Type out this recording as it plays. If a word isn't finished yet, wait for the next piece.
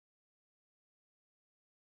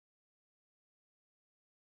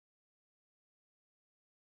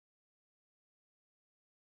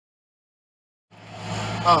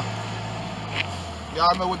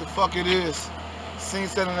Y'all know what the fuck it is. Scene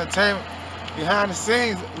Settin Entertainment. Behind the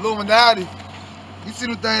scenes, Illuminati. You see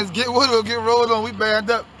them things, get with it or get rolled on. We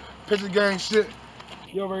banned up. Picture gang shit.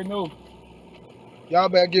 You already know. Y'all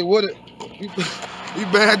better get with it. We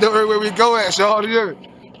banned up everywhere we go at, y'all.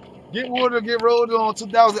 Get with it or get rolled on.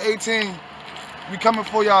 2018. We coming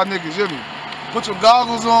for y'all niggas, you hear me? Put your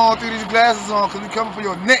goggles on, throw these glasses on, cause we coming for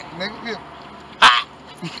your neck, nigga. Yeah. Ah!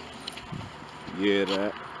 Yeah,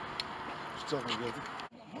 that. What's talking good?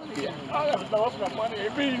 Yeah. I gotta throw us my money,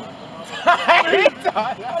 ain't me.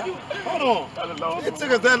 Hold on. It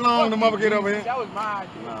took us that long to mother get over here. That was mine.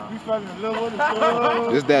 We fucking in love with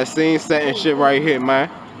it. This that scene setting shit right here, man.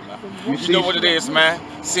 You know what it is, man.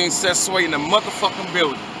 Scene set sway in the motherfucking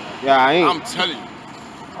building. Yeah, I ain't. I'm telling you.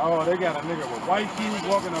 Oh, they got a nigga with white shoes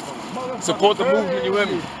walking up on the motherfucker. Support the movement, you hear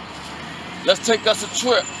me? Let's take us a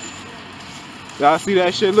trip. Y'all see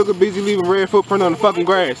that shit? Look at Beezy leaving red footprint on the fucking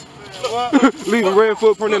grass. Leaving red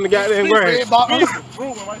footprint in the goddamn grass.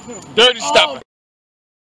 Dirty stop.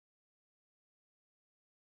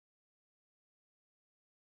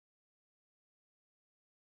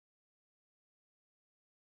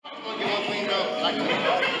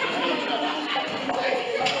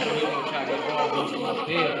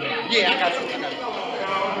 Yeah, I got you.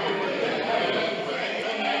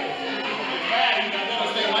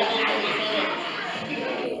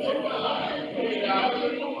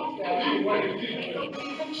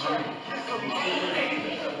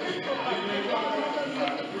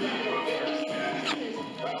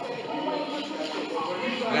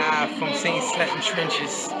 Live from Scene Settin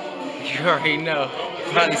Trenches. You already know.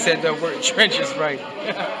 Finally said that word trenches right.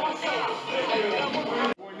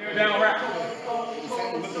 Kneel down, rap.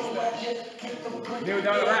 Kneel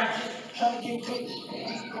down, rap.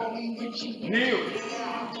 Kneel.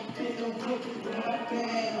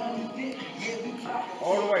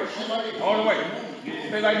 All the way. All the way.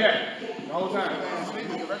 Stay like that. The whole time.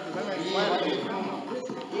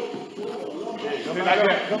 Stay like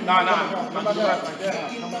that. Nah. Come back up.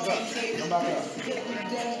 Come back up. Come back up.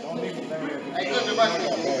 Don't leave it there. Hey, good to watch it.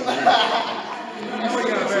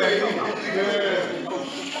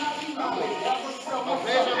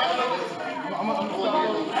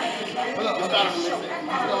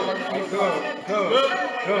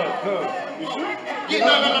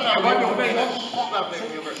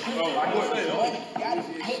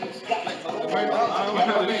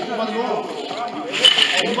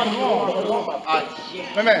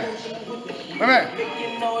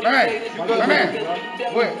 My man.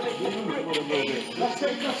 Wait. Let's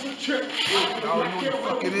take us a trip. Y'all know what the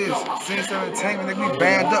fuck it is. Scene Settin Entertainment, nigga. We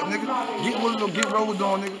banned up, nigga. Get with it or get rolled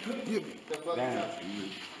on, nigga.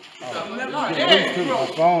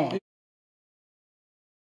 Phone.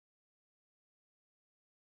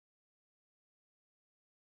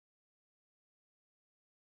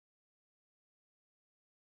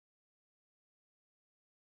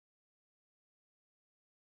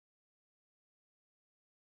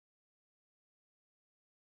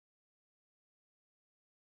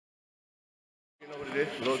 You know what it is?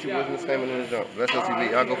 Loyalty wasn't the same in the jump. That's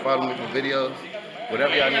SSE. Y'all go follow me for videos.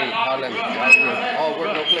 Whatever y'all need, holla at me. All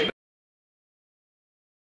work, no play.